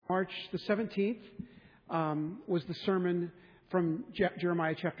March the 17th was the sermon from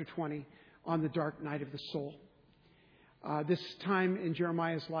Jeremiah chapter 20 on the dark night of the soul. This time in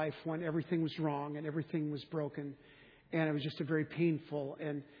Jeremiah's life when everything was wrong and everything was broken, and it was just a very painful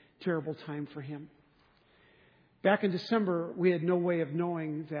and terrible time for him. Back in December, we had no way of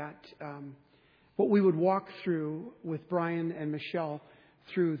knowing that what we would walk through with Brian and Michelle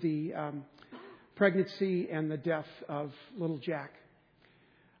through the pregnancy and the death of little Jack.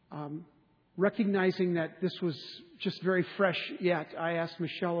 Recognizing that this was just very fresh yet, I asked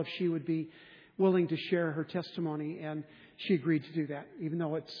Michelle if she would be willing to share her testimony, and she agreed to do that. Even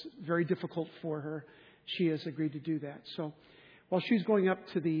though it's very difficult for her, she has agreed to do that. So while she's going up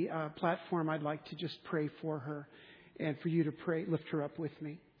to the platform, I'd like to just pray for her and for you to pray, lift her up with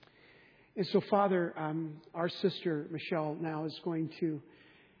me. And so, Father, our sister Michelle now is going to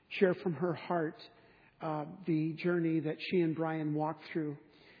share from her heart the journey that she and Brian walked through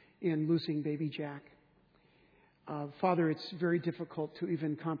in losing baby Jack. Father, it's very difficult to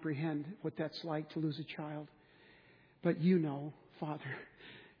even comprehend what that's like to lose a child. But you know, Father,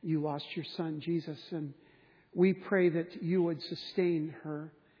 you lost your son, Jesus, and we pray that you would sustain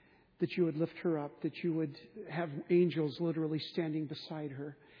her, that you would lift her up, that you would have angels literally standing beside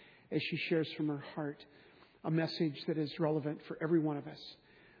her as she shares from her heart a message that is relevant for every one of us.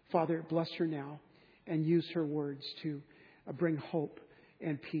 Father, bless her now and use her words to bring hope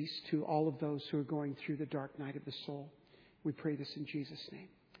and peace to all of those who are going through the dark night of the soul. We pray this in Jesus' name.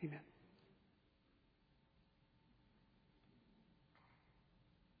 Amen.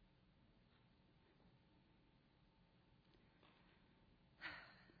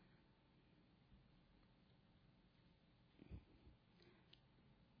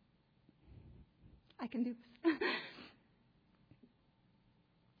 I can do this.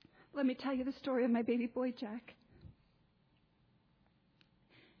 Let me tell you the story of my baby boy, Jack.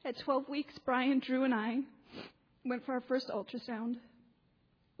 At 12 weeks, Brian, Drew, and I went for our first ultrasound.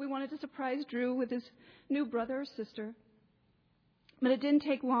 We wanted to surprise Drew with his new brother or sister. But it didn't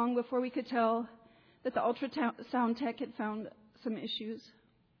take long before we could tell that the ultrasound tech had found some issues.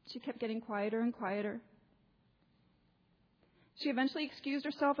 She kept getting quieter and quieter. She eventually excused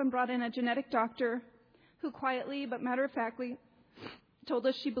herself and brought in a genetic doctor who quietly but matter-of-factly told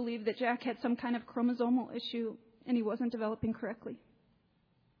us she believed that Jack had some kind of chromosomal issue and he wasn't developing correctly.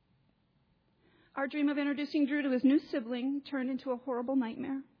 Our dream of introducing Drew to his new sibling turned into a horrible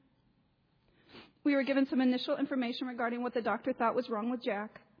nightmare. We were given some initial information regarding what the doctor thought was wrong with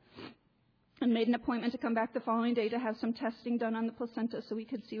Jack and made an appointment to come back the following day to have some testing done on the placenta so we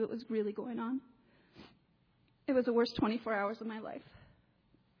could see what was really going on. It was the worst 24 hours of my life.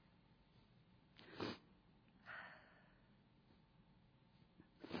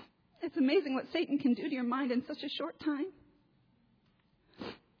 It's amazing what Satan can do to your mind in such a short time.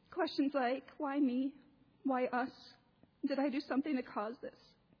 Questions like, why me? Why us? Did I do something to cause this?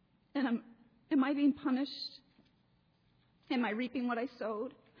 And am I being punished? Am I reaping what I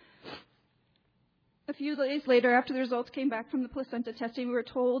sowed? A few days later, after the results came back from the placenta testing, we were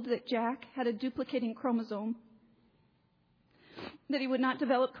told that Jack had a duplicating chromosome, that he would not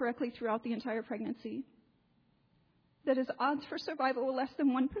develop correctly throughout the entire pregnancy, that his odds for survival were less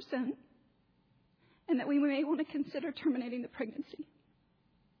than 1%, and that we may want to consider terminating the pregnancy.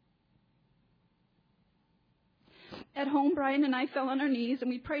 At home, Brian and I fell on our knees and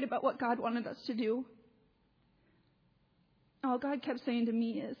we prayed about what God wanted us to do. All God kept saying to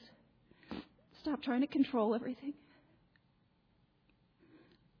me is, stop trying to control everything.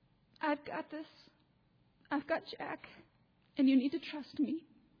 I've got this. I've got Jack, and you need to trust me.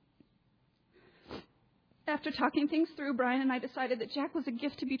 After talking things through, Brian and I decided that Jack was a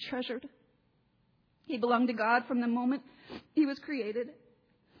gift to be treasured. He belonged to God from the moment he was created,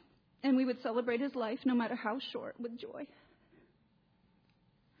 and we would celebrate his life, no matter how short, with joy.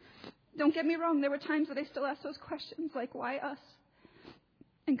 Don't get me wrong, there were times that I still asked those questions, like, why us?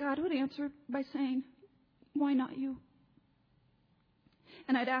 And God would answer by saying, why not you?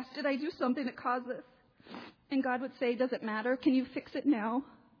 And I'd ask, did I do something that caused this? And God would say, does it matter? Can you fix it now?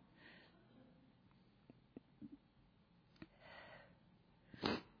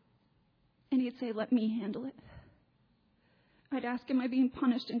 And he'd say, let me handle it. I'd ask, am I being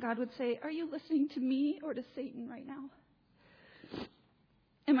punished? And God would say, are you listening to me or to Satan right now?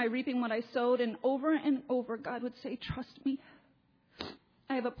 Am I reaping what I sowed? And over, God would say, trust me.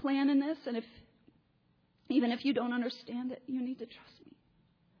 I have a plan in this, and even if you don't understand it, you need to trust me.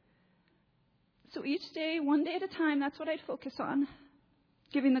 So each day, one day at a time, that's what I'd focus on.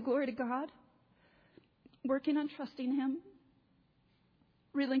 Giving the glory to God, working on trusting him,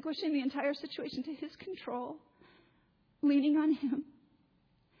 relinquishing the entire situation to his control, leaning on him,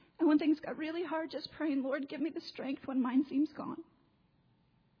 when things got really hard, just praying, Lord, give me the strength when mine seems gone.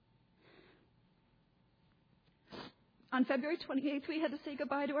 On February 28th, we had to say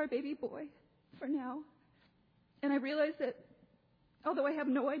goodbye to our baby boy for now. And I realized that although I have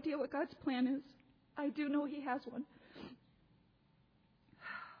no idea what God's plan is, I do know He has one.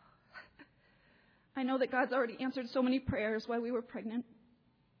 I know that God's already answered so many prayers while we were pregnant.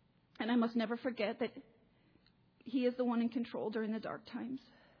 And I must never forget that He is the one in control during the dark times.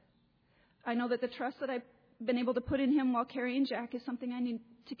 I know that the trust that I've been able to put in Him while carrying Jack is something I need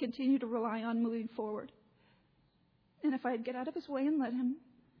to continue to rely on moving forward. And if I'd get out of His way and let Him,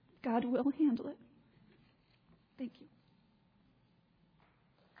 God will handle it. Thank you.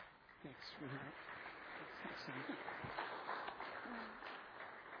 Thanks, sweetheart. That's excellent.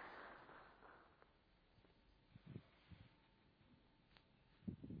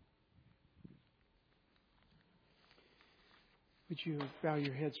 Would you bow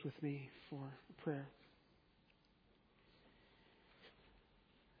your heads with me for a prayer?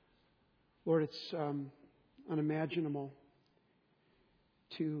 Lord, it's unimaginable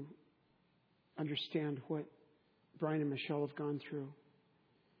to understand what Brian and Michelle have gone through.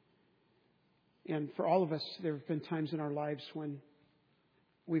 And for all of us, there have been times in our lives when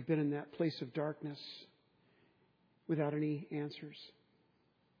we've been in that place of darkness without any answers.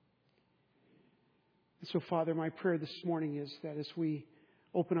 And so, Father, my prayer this morning is that as we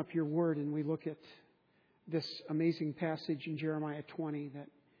open up your word and we look at this amazing passage in Jeremiah 20, that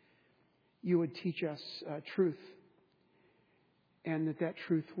you would teach us truth, and that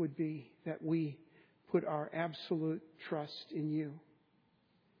truth would be that we put our absolute trust in you,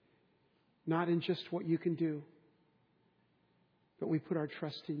 not in just what you can do, but we put our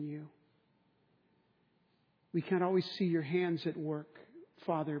trust in you. We can't always see your hands at work,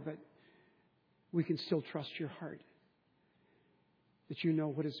 Father, but we can still trust your heart, that you know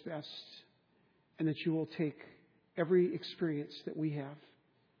what is best, and that you will take every experience that we have,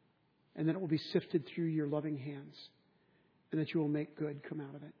 and that it will be sifted through your loving hands, and that you will make good come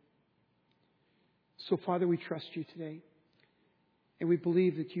out of it. So, Father, we trust you today, and we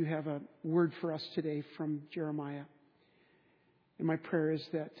believe that you have a word for us today from Jeremiah. And my prayer is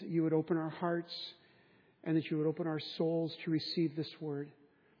that you would open our hearts and that you would open our souls to receive this word.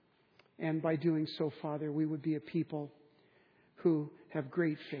 And by doing so, Father, we would be a people who have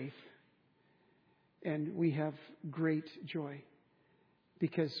great faith. And we have great joy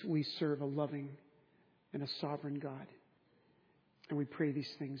because we serve a loving and a sovereign God. And we pray these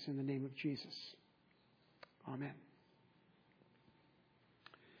things in the name of Jesus. Amen.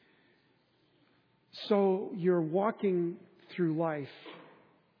 So you're walking through life,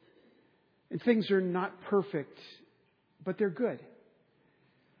 and things are not perfect, but they're good.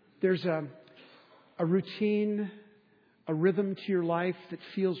 There's a routine, a rhythm to your life that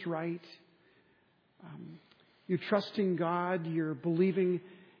feels right. You're trusting God, you're believing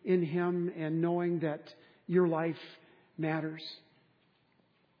in Him, and knowing that your life matters.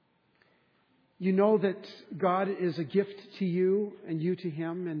 You know that God is a gift to you and you to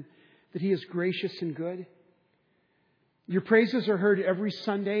Him, and that He is gracious and good. Your praises are heard every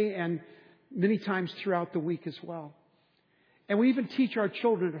Sunday and many times throughout the week as well. And we even teach our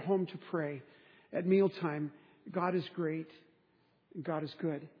children at home to pray at mealtime. God is great. God is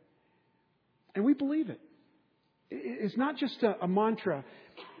good. And we believe it. It's not just a mantra,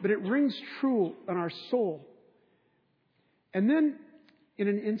 but it rings true in our soul. And then, in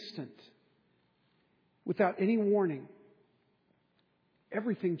an instant, without any warning,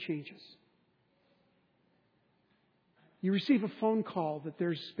 everything changes. You receive a phone call that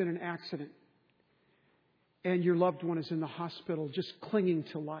there's been an accident, and your loved one is in the hospital just clinging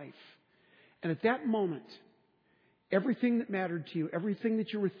to life. And at that moment, everything that mattered to you, everything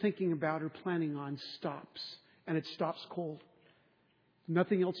that you were thinking about or planning on stops. And it stops cold.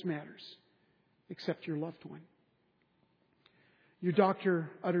 Nothing else matters except your loved one. Your doctor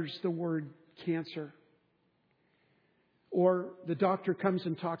utters the word cancer. Or the doctor comes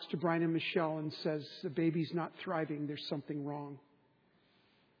and talks to Brian and Michelle and says, the baby's not thriving, there's something wrong.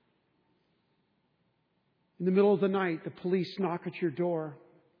 In the middle of the night, the police knock at your door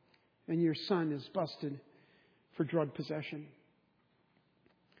and your son is busted for drug possession.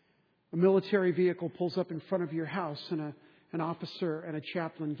 A military vehicle pulls up in front of your house and an officer and a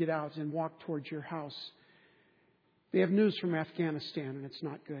chaplain get out and walk towards your house. They have news from Afghanistan and it's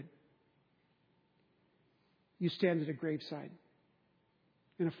not good. You stand at a graveside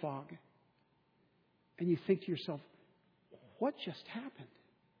in a fog and you think to yourself, what just happened?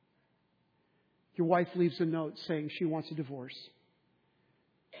 Your wife leaves a note saying she wants a divorce.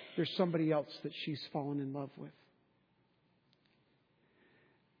 There's somebody else that she's fallen in love with.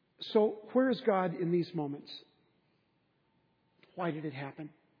 So where is God in these moments? Why did it happen?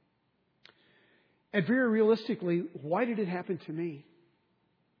 And very realistically, why did it happen to me?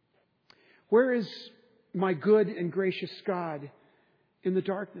 Where is my good and gracious God in the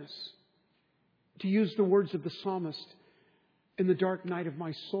darkness? To use the words of the psalmist, in the dark night of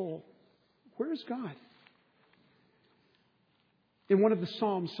my soul, where is God? In one of the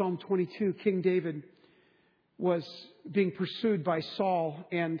Psalms, Psalm 22, King David was being pursued by Saul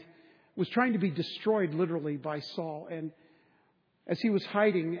and was trying to be destroyed literally by Saul. And as he was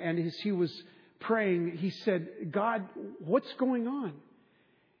hiding and as he was praying, he said, God, what's going on?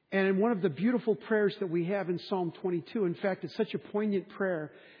 And in one of the beautiful prayers that we have in Psalm 22, in fact, it's such a poignant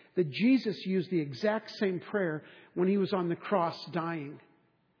prayer that Jesus used the exact same prayer when he was on the cross dying.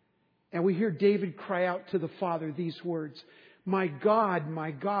 And we hear David cry out to the Father these words, my God,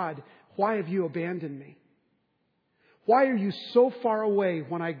 why have you abandoned me? Why are you so far away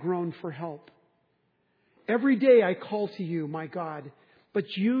when I groan for help? Every day I call to you, my God, but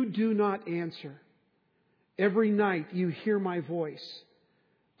you do not answer. Every night you hear my voice,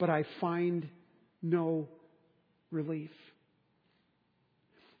 but I find no relief.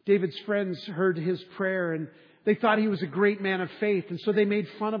 David's friends heard his prayer and they thought he was a great man of faith, and so they made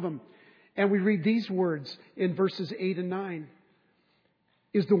fun of him. And we read these words in verses 8 and 9.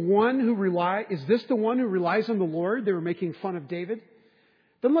 Is this the one who relies on the Lord? They were making fun of David.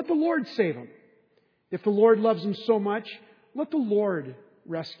 Then let the Lord save him. If the Lord loves him so much, let the Lord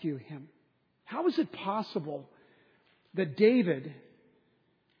rescue him. How is it possible that David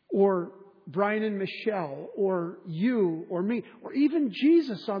or Brian and Michelle or you or me or even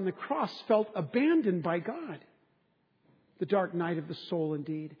Jesus on the cross felt abandoned by God? The dark night of the soul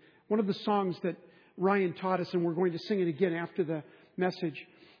indeed. One of the songs that Ryan taught us, and we're going to sing it again after the message,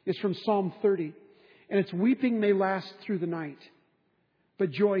 is from Psalm 30. And it's weeping may last through the night,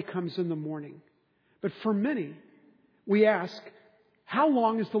 but joy comes in the morning. But for many, we ask, how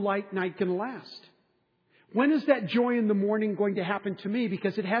long is the light night going to last? When is that joy in the morning going to happen to me?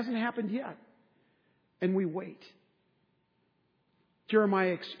 Because it hasn't happened yet. And we wait. Jeremiah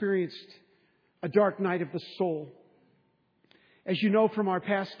experienced a dark night of the soul. As you know from our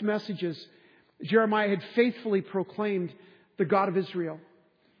past messages, Jeremiah had faithfully proclaimed the God of Israel.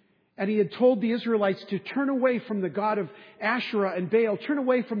 And he had told the Israelites to turn away from the god of Asherah and Baal, turn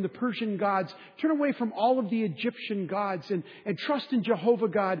away from the Persian gods, turn away from all of the Egyptian gods and trust in Jehovah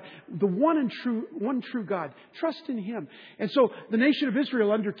God, the one true God. Trust in Him. And so the nation of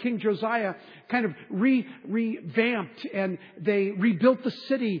Israel under King Josiah kind of revamped, and they rebuilt the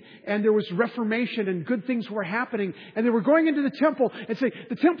city, and there was reformation and good things were happening. And they were going into the temple and saying,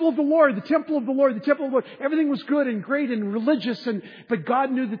 the temple of the Lord, the temple of the Lord, the temple of the Lord. Everything was good and great and religious, but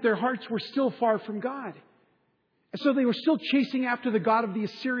God knew that their hearts were still far from God. And so they were still chasing after the god of the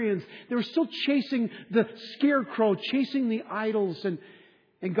Assyrians. They were still chasing the scarecrow, chasing the idols.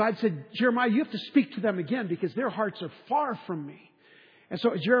 And God said, Jeremiah, you have to speak to them again because their hearts are far from me. And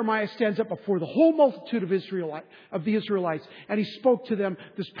so Jeremiah stands up before the whole multitude of the Israelites, and he spoke to them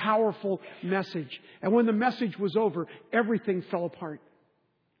this powerful message. And when the message was over, everything fell apart.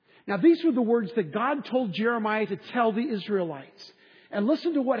 Now, these were the words that God told Jeremiah to tell the Israelites. And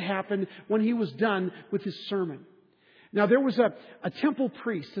listen to what happened when he was done with his sermon. Now, there was a temple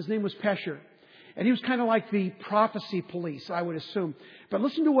priest. His name was Pashur. And he was kind of like the prophecy police, I would assume. But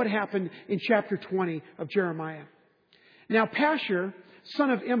listen to what happened in chapter 20 of Jeremiah. Now, Pashur, son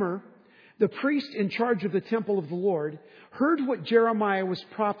of Immer, the priest in charge of the temple of the Lord, heard what Jeremiah was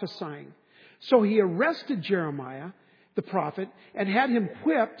prophesying. So he arrested Jeremiah, the prophet, and had him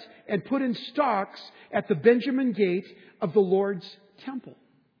whipped and put in stocks at the Benjamin gate of the Lord's temple.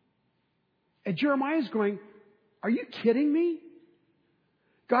 And Jeremiah is going, are you kidding me?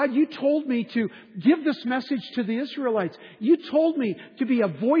 God, you told me to give this message to the Israelites. You told me to be a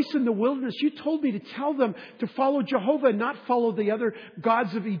voice in the wilderness. You told me to tell them to follow Jehovah and not follow the other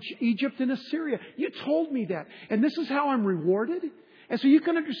gods of Egypt and Assyria. You told me that. And this is how I'm rewarded? And so you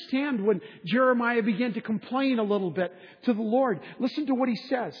can understand when Jeremiah began to complain a little bit to the Lord. Listen to what he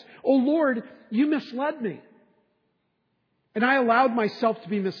says. Oh Lord, you misled me. And I allowed myself to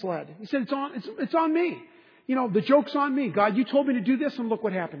be misled. He said, it's on me. You know, the joke's on me. God, you told me to do this and look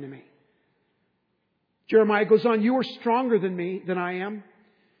what happened to me. Jeremiah goes on, you are stronger than I am,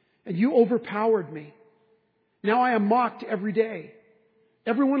 and you overpowered me. Now I am mocked every day.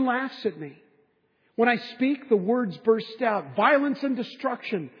 Everyone laughs at me. When I speak, the words burst out. Violence and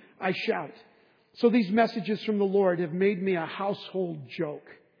destruction, I shout. So these messages from the Lord have made me a household joke.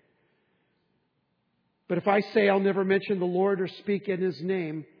 But if I say I'll never mention the Lord or speak in His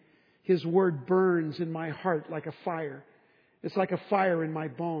name, His word burns in my heart like a fire, It's like a fire in my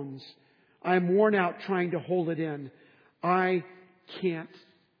bones. I am worn out trying to hold it in. I can't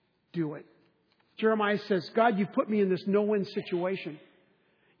do it. Jeremiah says, God, you've put me in this no-win situation.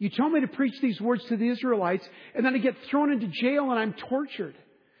 You told me to preach these words to the Israelites, and then I get thrown into jail and I'm tortured.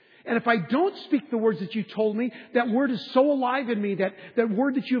 And if I don't speak the words that you told me, that word is so alive in me, that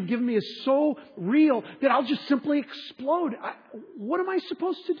word that you have given me is so real, that I'll just simply explode. What am I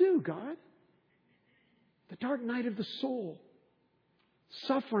supposed to do, God? The dark night of the soul.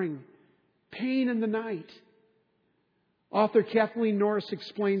 Suffering. Pain in the night. Author Kathleen Norris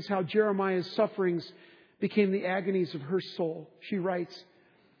explains how Jeremiah's sufferings became the agonies of her soul. She writes,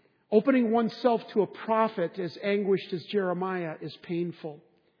 opening oneself to a prophet as anguished as Jeremiah is painful.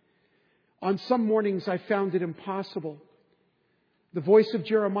 On some mornings I found it impossible. The voice of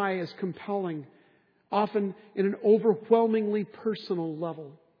Jeremiah is compelling, often in an overwhelmingly personal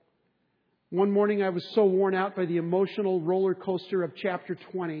level. One morning I was so worn out by the emotional roller coaster of chapter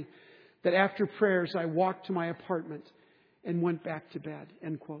 20 that after prayers I walked to my apartment and went back to bed.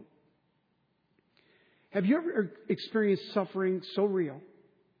 End quote. Have you ever experienced suffering so real,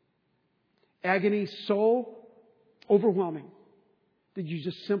 agony so overwhelming, that you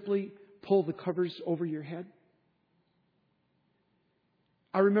just simply pull the covers over your head?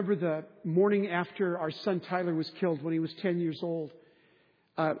 I remember the morning after our son Tyler was killed when he was 10 years old.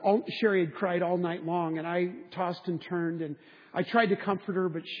 Sherry had cried all night long, and I tossed and turned, and I tried to comfort her,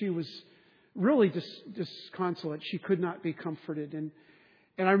 but she was really disconsolate. She could not be comforted. And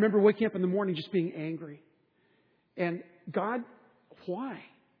I remember waking up in the morning just being angry. And God, why?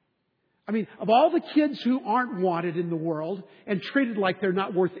 I mean, of all the kids who aren't wanted in the world and treated like they're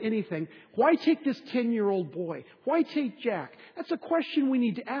not worth anything, why take this 10-year-old boy? Why take Jack? That's a question we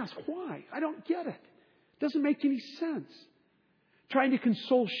need to ask. Why? I don't get it. It doesn't make any sense. Trying to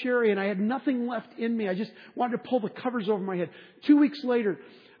console Sherry, and I had nothing left in me. I just wanted to pull the covers over my head. 2 weeks later,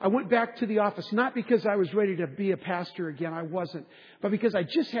 I went back to the office, not because I was ready to be a pastor again. I wasn't. But because I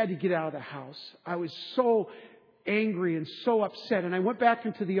just had to get out of the house. I was so angry and so upset. And I went back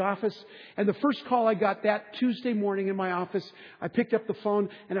into the office, and the first call I got that Tuesday morning in my office, I picked up the phone,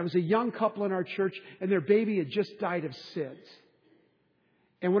 and it was a young couple in our church, and their baby had just died of SIDS.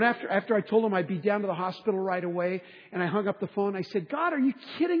 And when after I told them I'd be down to the hospital right away, and I hung up the phone, I said, God, are you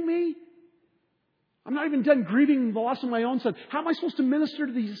kidding me? I'm not even done grieving the loss of my own son. How am I supposed to minister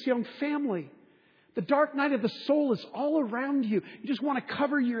to this young family? The dark night of the soul is all around you. You just want to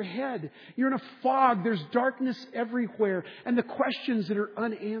cover your head. You're in a fog. There's darkness everywhere. And the questions that are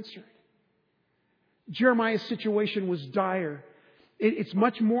unanswered. Jeremiah's situation was dire. It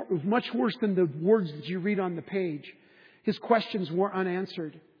was much worse than the words that you read on the page. His questions were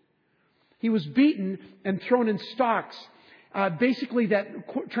unanswered. He was beaten and thrown in stocks. Basically, that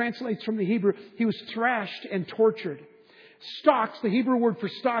translates from the Hebrew. He was thrashed and tortured. Stocks, the Hebrew word for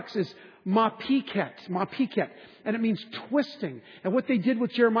stocks is mapiket, and it means twisting. And what they did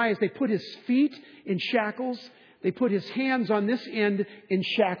with Jeremiah is they put his feet in shackles, they put his hands on this end in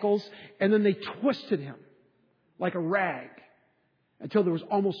shackles, and then they twisted him like a rag until there was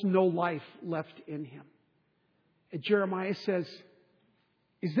almost no life left in him. And Jeremiah says,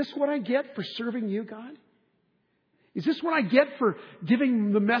 is this what I get for serving you, God? Is this what I get for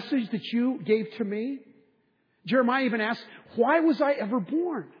giving the message that you gave to me? Jeremiah even asks, why was I ever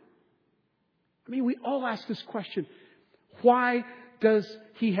born? I mean, we all ask this question. Why does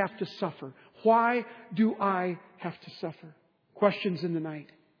he have to suffer? Why do I have to suffer? Questions in the night.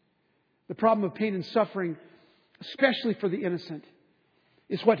 The problem of pain and suffering, especially for the innocent,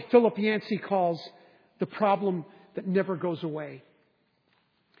 is what Philip Yancey calls the problem that never goes away.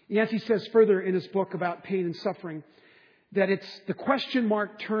 Yancey says further in his book about pain and suffering that it's the question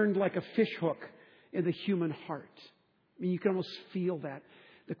mark turned like a fishhook in the human heart. I mean, you can almost feel that.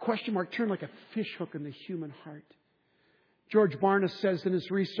 The question mark turned like a fishhook in the human heart. George Barna says in his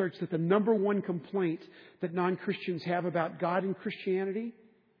research that the number one complaint that non-Christians have about God and Christianity,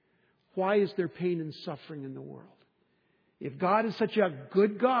 why is there pain and suffering in the world? If God is such a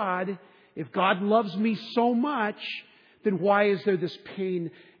good God, if God loves me so much, then why is there this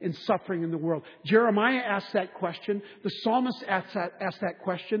pain and suffering in the world? Jeremiah asked that question. The psalmist asked that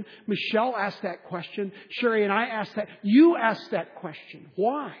question. Michelle asked that question. Sherry and I asked that. You asked that question.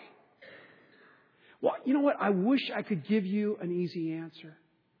 Why? Well, you know what? I wish I could give you an easy answer.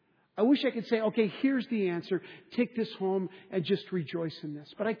 I wish I could say, okay, here's the answer. Take this home and just rejoice in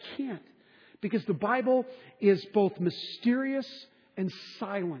this. But I can't. Because the Bible is both mysterious and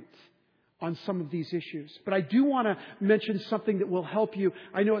silent on some of these issues. But I do want to mention something that will help you.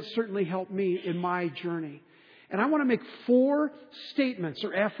 I know it certainly helped me in my journey. And I want to make 4 statements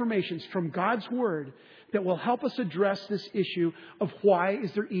or affirmations from God's Word that will help us address this issue of why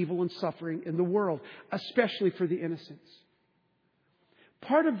is there evil and suffering in the world, especially for the innocents.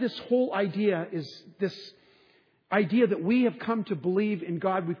 Part of this whole idea is this idea that we have come to believe in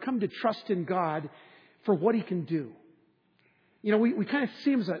God. We've come to trust in God for what He can do. You know, we kind of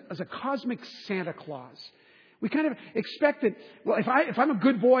see Him as a cosmic Santa Claus. We kind of expect that, well, if I'm a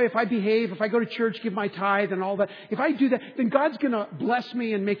good boy, if I behave, if I go to church, give my tithe and all that, if I do that, then God's going to bless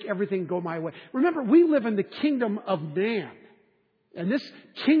me and make everything go my way. Remember, we live in the kingdom of man. And this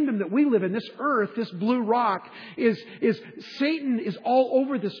kingdom that we live in, this earth, this blue rock, is Satan is all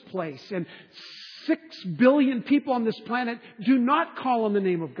over this place. And 6 billion people on this planet do not call on the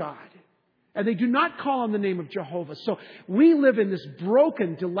name of God. And they do not call on the name of Jehovah. So we live in this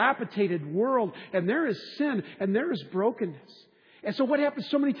broken, dilapidated world. And there is sin and there is brokenness. And so what happens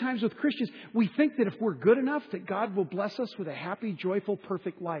so many times with Christians, we think that if we're good enough, that God will bless us with a happy, joyful,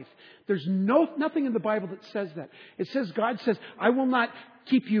 perfect life. There's nothing in the Bible that says that. It says, God says, I will not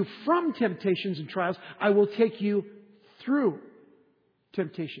keep you from temptations and trials. I will take you through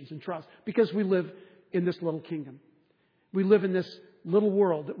temptations and trials. Because we live in this little kingdom. We live in this little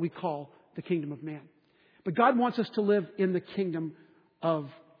world that we call the kingdom of man. But God wants us to live in the kingdom of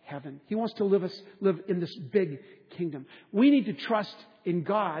heaven. He wants to live in this big kingdom. We need to trust in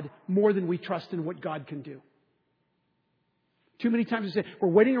God more than we trust in what God can do. Too many times we say, we're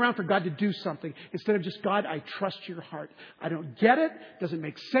waiting around for God to do something instead of just, God, I trust your heart. I don't get it. Doesn't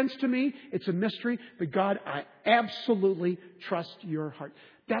make sense to me. It's a mystery. But God, I absolutely trust your heart.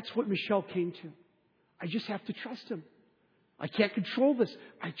 That's what Michelle came to. I just have to trust Him. I can't control this.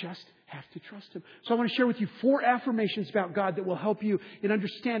 I just have to trust Him. So I want to share with you 4 affirmations about God that will help you in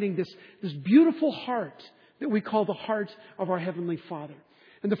understanding this beautiful heart that we call the heart of our Heavenly Father.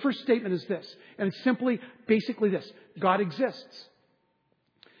 And the first statement is this, and it's simply, basically this: God exists.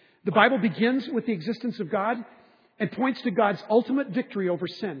 The Bible begins with the existence of God and points to God's ultimate victory over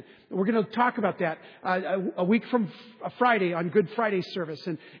sin. And we're going to talk about that a week from Friday on Good Friday service.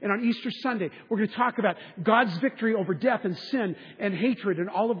 And on Easter Sunday, we're going to talk about God's victory over death and sin and hatred and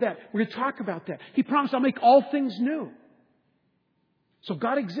all of that. We're going to talk about that. He promised, I'll make all things new. So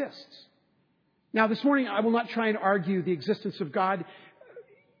God exists. Now, this morning, I will not try and argue the existence of God.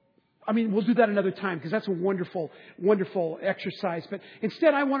 I mean, we'll do that another time because that's a wonderful, wonderful exercise. But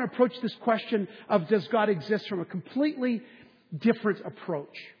instead, I want to approach this question of does God exist from a completely different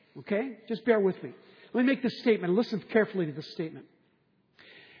approach. Okay? Just bear with me. Let me make this statement. Listen carefully to this statement.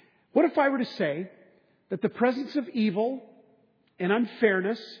 What if I were to say that the presence of evil and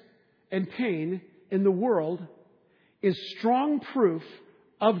unfairness and pain in the world is strong proof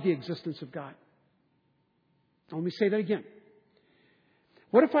of the existence of God? Let me say that again.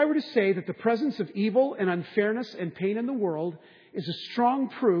 What if I were to say that the presence of evil and unfairness and pain in the world is a strong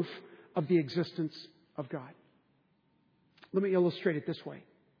proof of the existence of God? Let me illustrate it this way.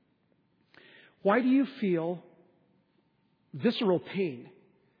 Why do you feel visceral pain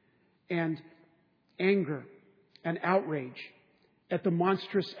and anger and outrage at the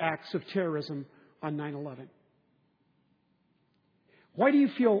monstrous acts of terrorism on 9/11? Why do you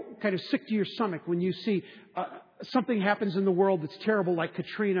feel kind of sick to your stomach when you see something happens in the world that's terrible, like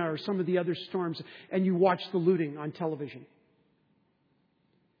Katrina or some of the other storms, and you watch the looting on television?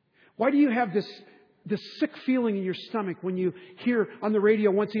 Why do you have this sick feeling in your stomach when you hear on the radio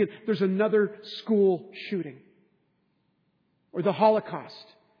once again, there's another school shooting? Or the Holocaust?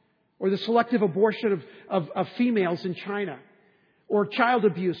 Or the selective abortion of females in China? Or child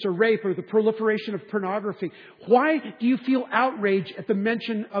abuse or rape or the proliferation of pornography? Why do you feel outrage at the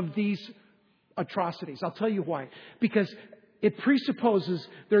mention of these atrocities? I'll tell you why. Because it presupposes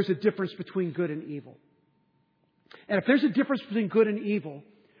there's a difference between good and evil. And if there's a difference between good and evil,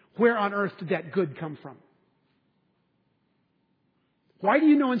 where on earth did that good come from? Why do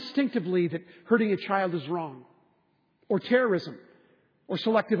you know instinctively that hurting a child is wrong? Or terrorism? Or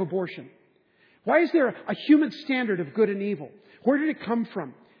selective abortion? Why is there a human standard of good and evil? Where did it come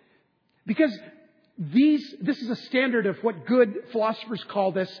from? Because this is a standard of what good philosophers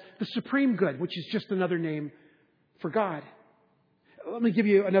call this, the supreme good, which is just another name for God. Let me give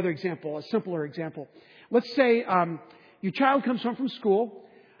you another example, a simpler example. Let's say your child comes home from school.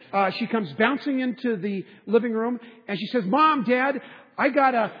 She comes bouncing into the living room and she says, Mom, Dad, I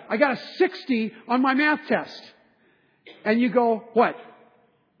got a 60 on my math test. And you go, what?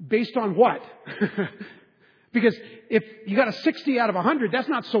 Based on what? Because if you got a 60 out of 100, that's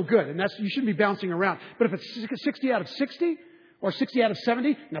not so good. And you shouldn't be bouncing around. But if it's 60 out of 60 or 60 out of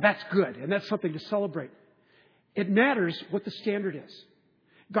 70, now that's good. And that's something to celebrate. It matters what the standard is.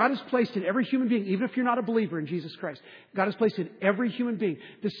 God has placed in every human being, even if you're not a believer in Jesus Christ, God has placed in every human being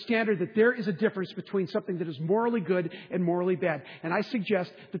the standard that there is a difference between something that is morally good and morally bad. And I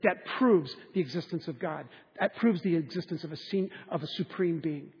suggest that that proves the existence of God. That proves the existence of a supreme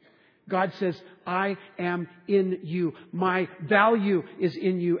being. God says, I am in you. My value is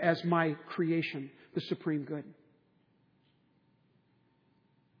in you as my creation, the supreme good.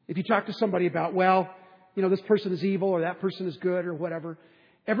 If you talk to somebody about, well, this person is evil or that person is good or whatever,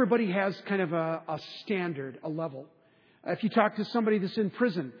 everybody has kind of a standard, a level. If you talk to somebody that's in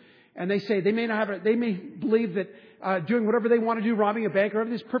prison and they say they may believe that doing whatever they want to do, robbing a bank or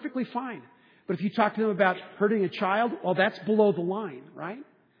everything is perfectly fine. But if you talk to them about hurting a child, well, that's below the line, right?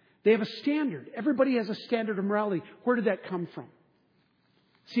 They have a standard. Everybody has a standard of morality. Where did that come from?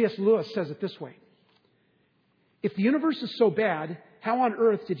 C.S. Lewis says it this way. If the universe is so bad, how on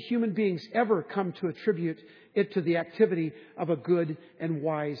earth did human beings ever come to attribute it to the activity of a good and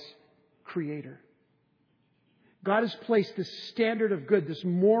wise Creator? God has placed this standard of good, this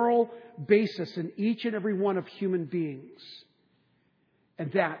moral basis in each and every one of human beings.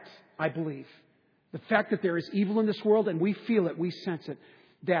 And that, I believe, the fact that there is evil in this world and we feel it, we sense it,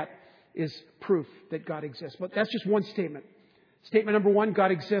 that is proof that God exists. But that's just one statement. Statement number one, God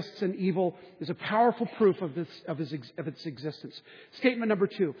exists and evil is a powerful proof of its existence. Statement number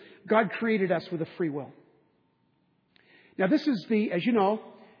two, God created us with a free will. Now this is as you know,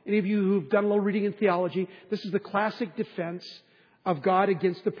 any of you who've done a little reading in theology, this is the classic defense of God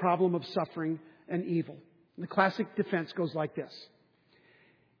against the problem of suffering and evil. And the classic defense goes like this.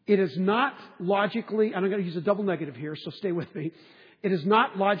 It is not logically, and I'm going to use a double negative here, so stay with me. It is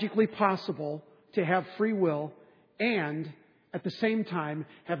not logically possible to have free will and at the same time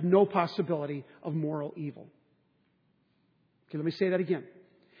have no possibility of moral evil. Okay, let me say that again.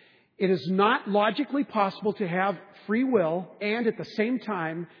 It is not logically possible to have free will and at the same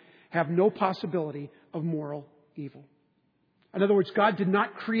time have no possibility of moral evil. In other words, God did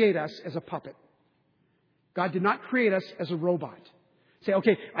not create us as a puppet. God did not create us as a robot. Say,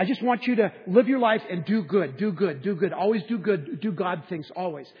 okay, I just want you to live your life and do good, do good, do good. Always do good, do God things,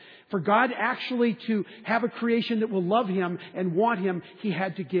 always. For God actually to have a creation that will love Him and want Him, He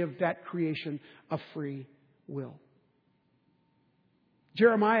had to give that creation a free will.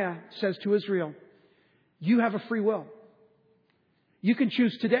 Jeremiah says to Israel, you have a free will. You can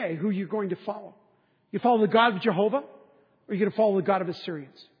choose today who you're going to follow. You follow the God of Jehovah, or you're going to follow the God of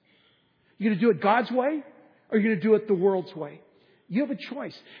Assyrians. You're going to do it God's way, or you're going to do it the world's way. You have a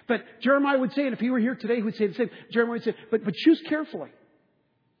choice. But Jeremiah would say, and if he were here today, he would say the same. Jeremiah would say, but choose carefully.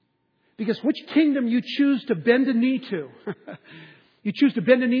 Because which kingdom you choose to bend a knee to, you choose to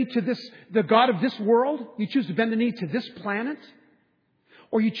bend a knee to the God of this world, you choose to bend a knee to this planet,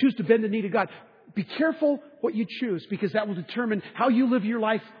 or you choose to bend a knee to God. Be careful what you choose, because that will determine how you live your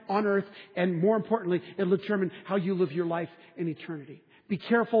life on earth, and more importantly, it will determine how you live your life in eternity. Be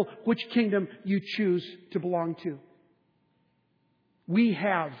careful which kingdom you choose to belong to. We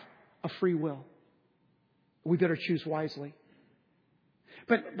have a free will. We better choose wisely.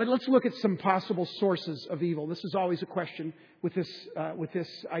 But let's look at some possible sources of evil. This is always a question with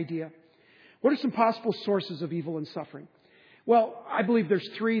this idea. What are some possible sources of evil and suffering? Well, I believe there's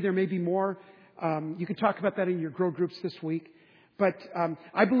three. There may be more. You can talk about that in your grow groups this week. But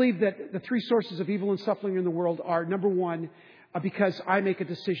I believe that the three sources of evil and suffering in the world are, number one, because I make a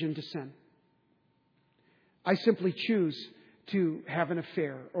decision to sin. I simply choose to have an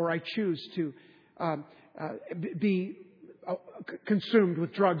affair, or I choose to be consumed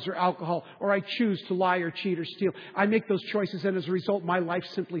with drugs or alcohol, or I choose to lie or cheat or steal. I make those choices, and as a result, my life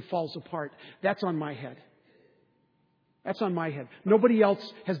simply falls apart. That's on my head. That's on my head. Nobody else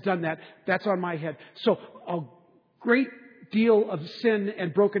has done that. That's on my head. So a great deal of sin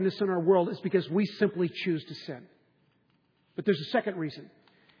and brokenness in our world is because we simply choose to sin. But there's a second reason,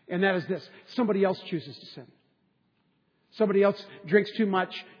 and that is this. Somebody else chooses to sin. Somebody else drinks too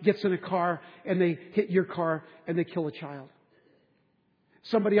much, gets in a car, and they hit your car, and they kill a child.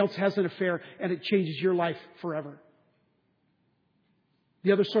 Somebody else has an affair, and it changes your life forever.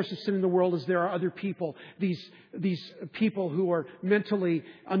 The other source of sin in the world is there are other people. These people who are mentally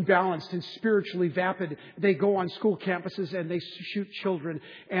unbalanced and spiritually vapid. They go on school campuses and they shoot children,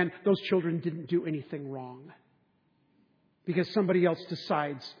 and those children didn't do anything wrong, because somebody else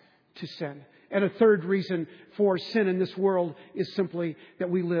decides to sin. And a third reason for sin in this world is simply that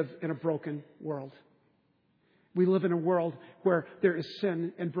we live in a broken world. We live in a world where there is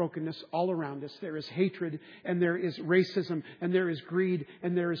sin and brokenness all around us. There is hatred, and there is racism, and there is greed,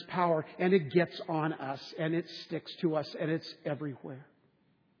 and there is power. And it gets on us, and it sticks to us, and it's everywhere.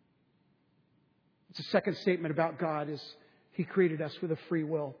 The second statement about God is He created us with a free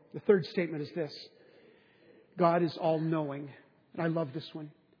will. The third statement is this. God is all-knowing. And I love this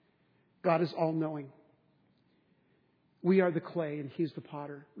one. God is all-knowing. We are the clay and He's the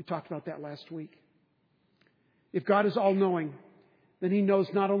potter. We talked about that last week. If God is all-knowing, then He knows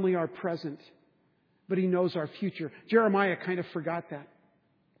not only our present, but He knows our future. Jeremiah kind of forgot that.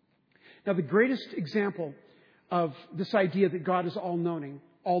 Now, the greatest example of this idea that God is all-knowing,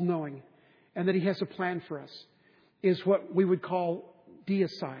 and that He has a plan for us, is what we would call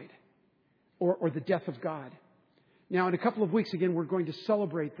deicide, or the death of God. Now, in a couple of weeks, again, we're going to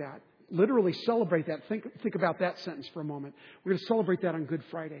celebrate that. Literally celebrate that. Think about that sentence for a moment. We're going to celebrate that on Good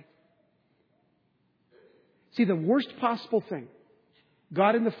Friday. See, the worst possible thing,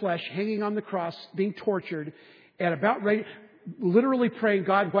 God in the flesh, hanging on the cross, being tortured, and about ready, literally praying,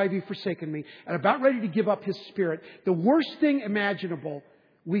 God, why have you forsaken me? And about ready to give up His Spirit. The worst thing imaginable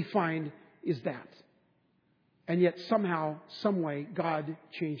we find is that. And yet somehow, some way, God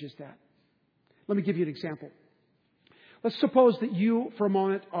changes that. Let me give you an example. Let's suppose that you, for a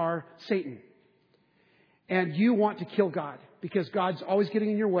moment, are Satan. And you want to kill God because God's always getting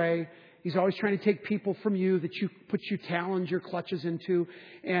in your way. He's always trying to take people from you that you put your talons, your clutches into.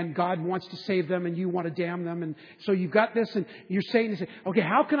 And God wants to save them and you want to damn them. And so you've got this and you're Satan. You say, okay,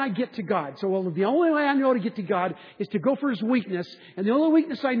 how can I get to God? So, well, the only way I know to get to God is to go for His weakness. And the only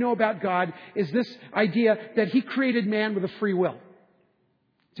weakness I know about God is this idea that He created man with a free will.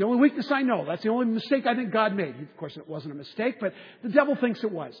 It's the only weakness I know. That's the only mistake I think God made. Of course, it wasn't a mistake, but the devil thinks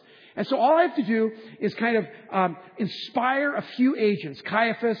it was. And so all I have to do is kind of inspire a few agents,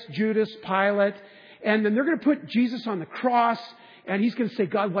 Caiaphas, Judas, Pilate, and then they're going to put Jesus on the cross, and He's going to say,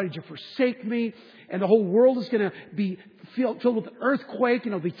 God, why did you forsake me? And the whole world is going to be filled with an earthquake,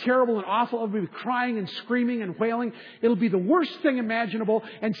 and it'll be terrible and awful. Everybody will be crying and screaming and wailing. It'll be the worst thing imaginable,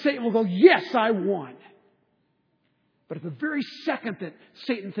 and Satan will go, yes, I won. But at the very second that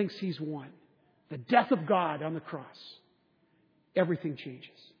Satan thinks he's won, the death of God on the cross, everything changes.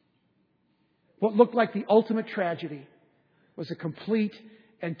 What looked like the ultimate tragedy was a complete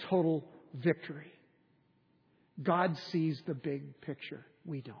and total victory. God sees the big picture.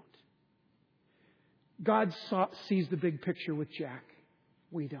 We don't. God sees the big picture with Jack.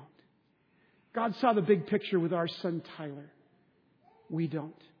 We don't. God saw the big picture with our son Tyler. We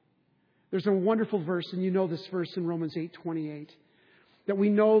don't. There's a wonderful verse, and you know this verse in Romans 8:28, that we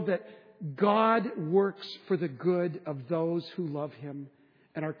know that God works for the good of those who love Him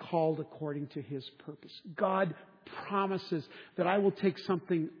and are called according to His purpose. God promises that I will take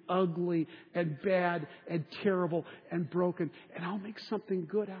something ugly and bad and terrible and broken, and I'll make something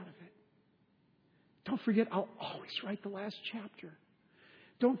good out of it. Don't forget, I'll always write the last chapter.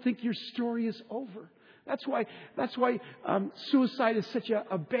 Don't think your story is over. That's why suicide is such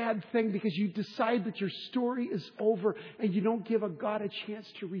a bad thing, because you decide that your story is over and you don't give God a chance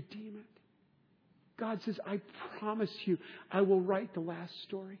to redeem it. God says, I promise you, I will write the last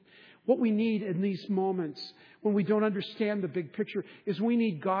story. What we need in these moments when we don't understand the big picture is we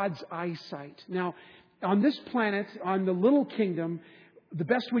need God's eyesight. Now, on this planet, on the little kingdom, the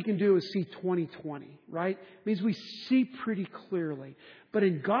best we can do is see 20/20, right? It means we see pretty clearly. But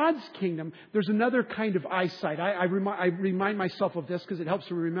in God's kingdom, there's another kind of eyesight. I remind myself of this because it helps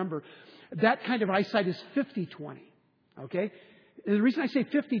me remember. That kind of eyesight is 50/20, okay? And the reason I say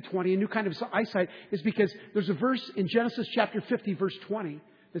 50/20, a new kind of eyesight, is because there's a verse in Genesis chapter 50, verse 20,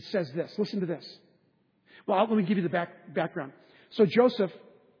 that says this. Listen to this. Well, let me give you the background. So Joseph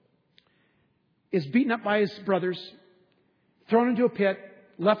is beaten up by his brothers, thrown into a pit,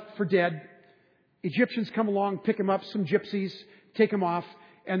 left for dead. Egyptians come along, pick him up, some gypsies, take him off,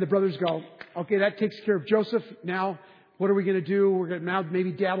 and the brothers go, okay, that takes care of Joseph. Now, what are we going to do? We're going to now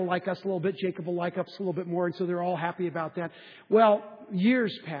maybe Dad will like us a little bit, Jacob will like us a little bit more, and so they're all happy about that. Well,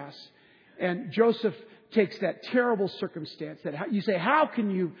 years pass, and Joseph takes that terrible circumstance that you say, how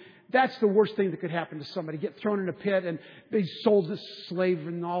can you? That's the worst thing that could happen to somebody. Get thrown in a pit and be sold as a slave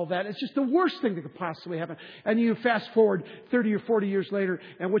and all that. It's just the worst thing that could possibly happen. And you fast forward 30 or 40 years later,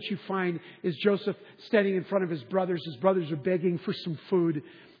 and what you find is Joseph standing in front of his brothers. His brothers are begging for some food.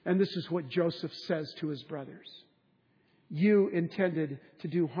 And this is what Joseph says to his brothers. You intended to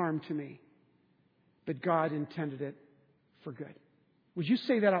do harm to me, but God intended it for good. Would you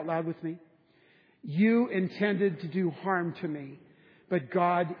say that out loud with me? You intended to do harm to me, but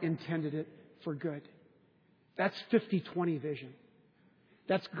God intended it for good. That's 50/20 vision.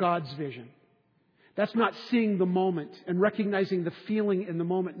 That's God's vision. That's not seeing the moment and recognizing the feeling in the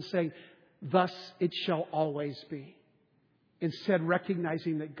moment and saying, thus it shall always be. Instead,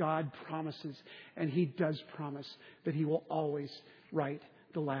 recognizing that God promises, and He does promise, that He will always write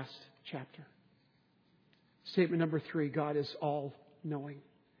the last chapter. Statement number 3, God is all-knowing.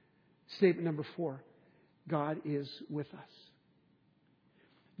 Statement number 4, God is with us.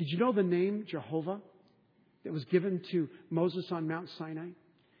 Did you know the name Jehovah that was given to Moses on Mount Sinai?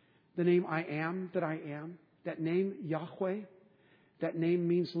 The name I am that I am. That name Yahweh, that name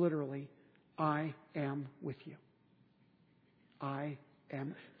means literally, I am with you. I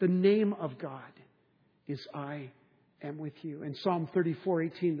am. The name of God is I am with you. In Psalm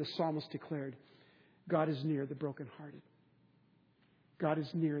 34:18, the psalmist declared, God is near the brokenhearted. God is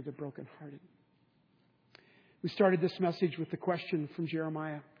near the brokenhearted. We started this message with the question from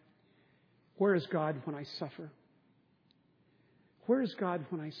Jeremiah, where is God when I suffer? Where is God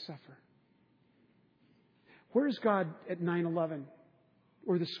when I suffer? Where is God at 9/11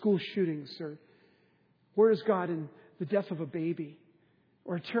 or the school shootings? Or where is God in the death of a baby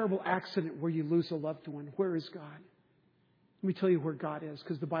or a terrible accident where you lose a loved one? Where is God? Let me tell you where God is,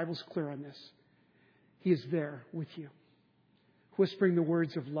 because the Bible's clear on this. He is there with you, whispering the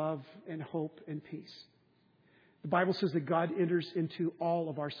words of love and hope and peace. The Bible says that God enters into all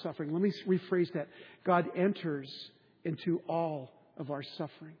of our suffering. Let me rephrase that. God enters into all of our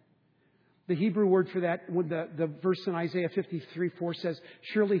suffering. The Hebrew word for that, the verse in Isaiah 53:4 says,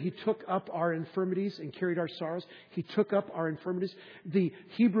 surely He took up our infirmities and carried our sorrows. He took up our infirmities. The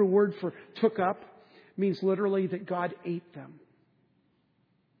Hebrew word for took up means literally that God ate them.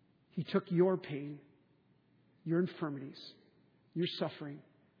 He took your pain, your infirmities, your suffering.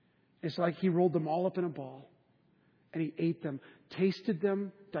 It's like He rolled them all up in a ball and He ate them, tasted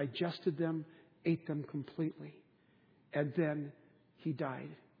them, digested them, ate them completely. And then He died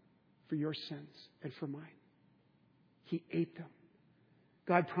for your sins and for mine. He ate them.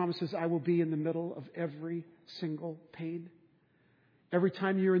 God promises, I will be in the middle of every single pain. Every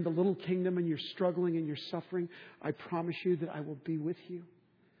time you're in the little kingdom and you're struggling and you're suffering, I promise you that I will be with you.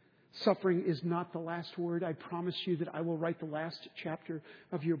 Suffering is not the last word. I promise you that I will write the last chapter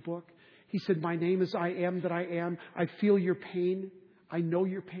of your book. He said, my name is I am that I am. I feel your pain. I know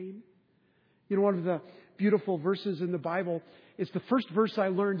your pain. You know, one of the beautiful verses in the Bible, it's the first verse I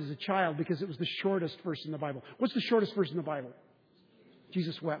learned as a child because it was the shortest verse in the Bible. What's the shortest verse in the Bible?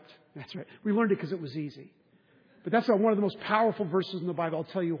 Jesus wept. That's right. We learned it because it was easy. But that's one of the most powerful verses in the Bible. I'll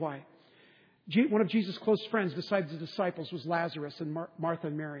tell you why. One of Jesus' close friends besides the disciples was Lazarus and Martha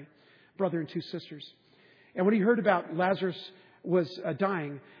and Mary, brother and two sisters. And when he heard about Lazarus was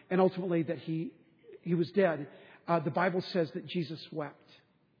dying and ultimately that he was dead, the Bible says that Jesus wept.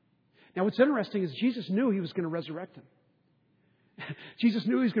 Now what's interesting is Jesus knew He was going to resurrect him. Jesus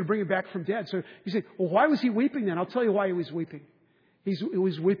knew He was going to bring him back from dead. So you say, well, why was He weeping then? I'll tell you why He was weeping. He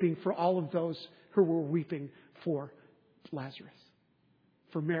was weeping for all of those who were weeping for Lazarus,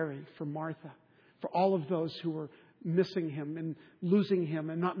 for Mary, for Martha, for all of those who were missing Him and losing Him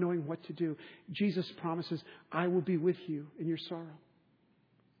and not knowing what to do. Jesus promises, I will be with you in your sorrow.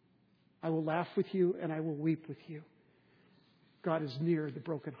 I will laugh with you and I will weep with you. God is near the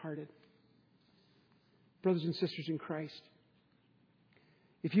brokenhearted. Brothers and sisters in Christ,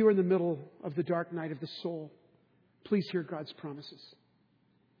 if you are in the middle of the dark night of the soul, please hear God's promises.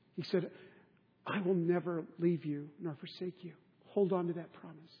 He said, I will never leave you nor forsake you. Hold on to that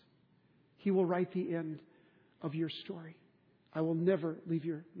promise. He will write the end of your story. I will never leave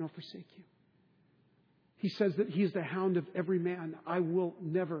you nor forsake you. He says that He is the hound of every man. I will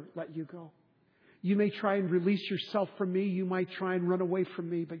never let you go. You may try and release yourself from me. You might try and run away from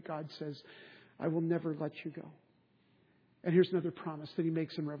me. But God says, I will never let you go. And here's another promise that He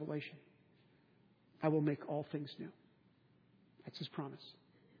makes in Revelation. I will make all things new. That's His promise.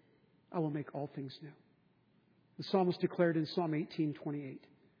 I will make all things new. The psalmist declared in Psalm 18:28,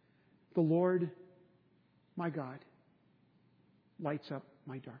 the Lord, my God, lights up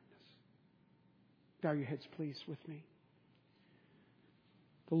my darkness. Bow your heads, please, with me.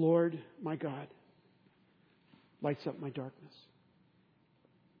 The Lord, my God, lights up my darkness.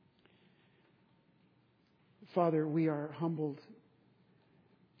 Father, we are humbled.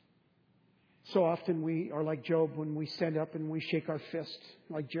 So often we are like Job when we stand up and we shake our fist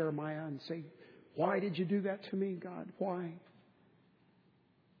like Jeremiah and say, why did you do that to me, God? Why?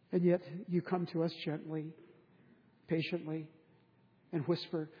 And yet you come to us gently, patiently, and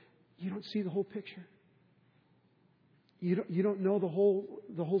whisper, you don't see the whole picture. You don't know the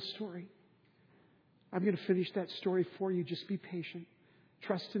whole story. I'm going to finish that story for you. Just be patient.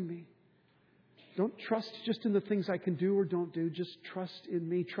 Trust in me. Don't trust just in the things I can do or don't do. Just trust in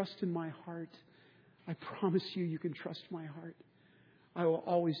me. Trust in my heart. I promise you, you can trust my heart. I will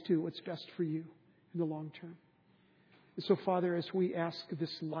always do what's best for you in the long term. And so, Father, as we ask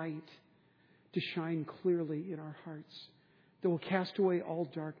this light to shine clearly in our hearts, that will cast away all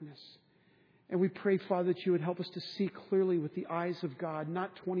darkness, And we pray, Father, that you would help us to see clearly with the eyes of God,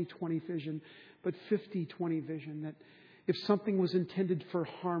 not 20/20 vision, but 50/20 vision, that if something was intended for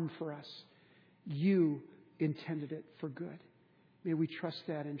harm for us, you intended it for good. May we trust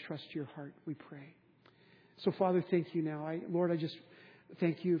that and trust your heart, we pray. So, Father, thank you now. Lord, I just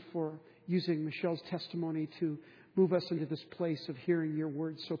thank you for using Michelle's testimony to move us into this place of hearing your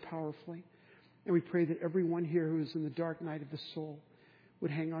word so powerfully. And we pray that everyone here who is in the dark night of the soul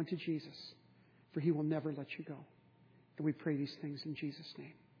would hang on to Jesus, for he will never let you go. And we pray these things in Jesus'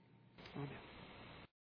 name. Amen.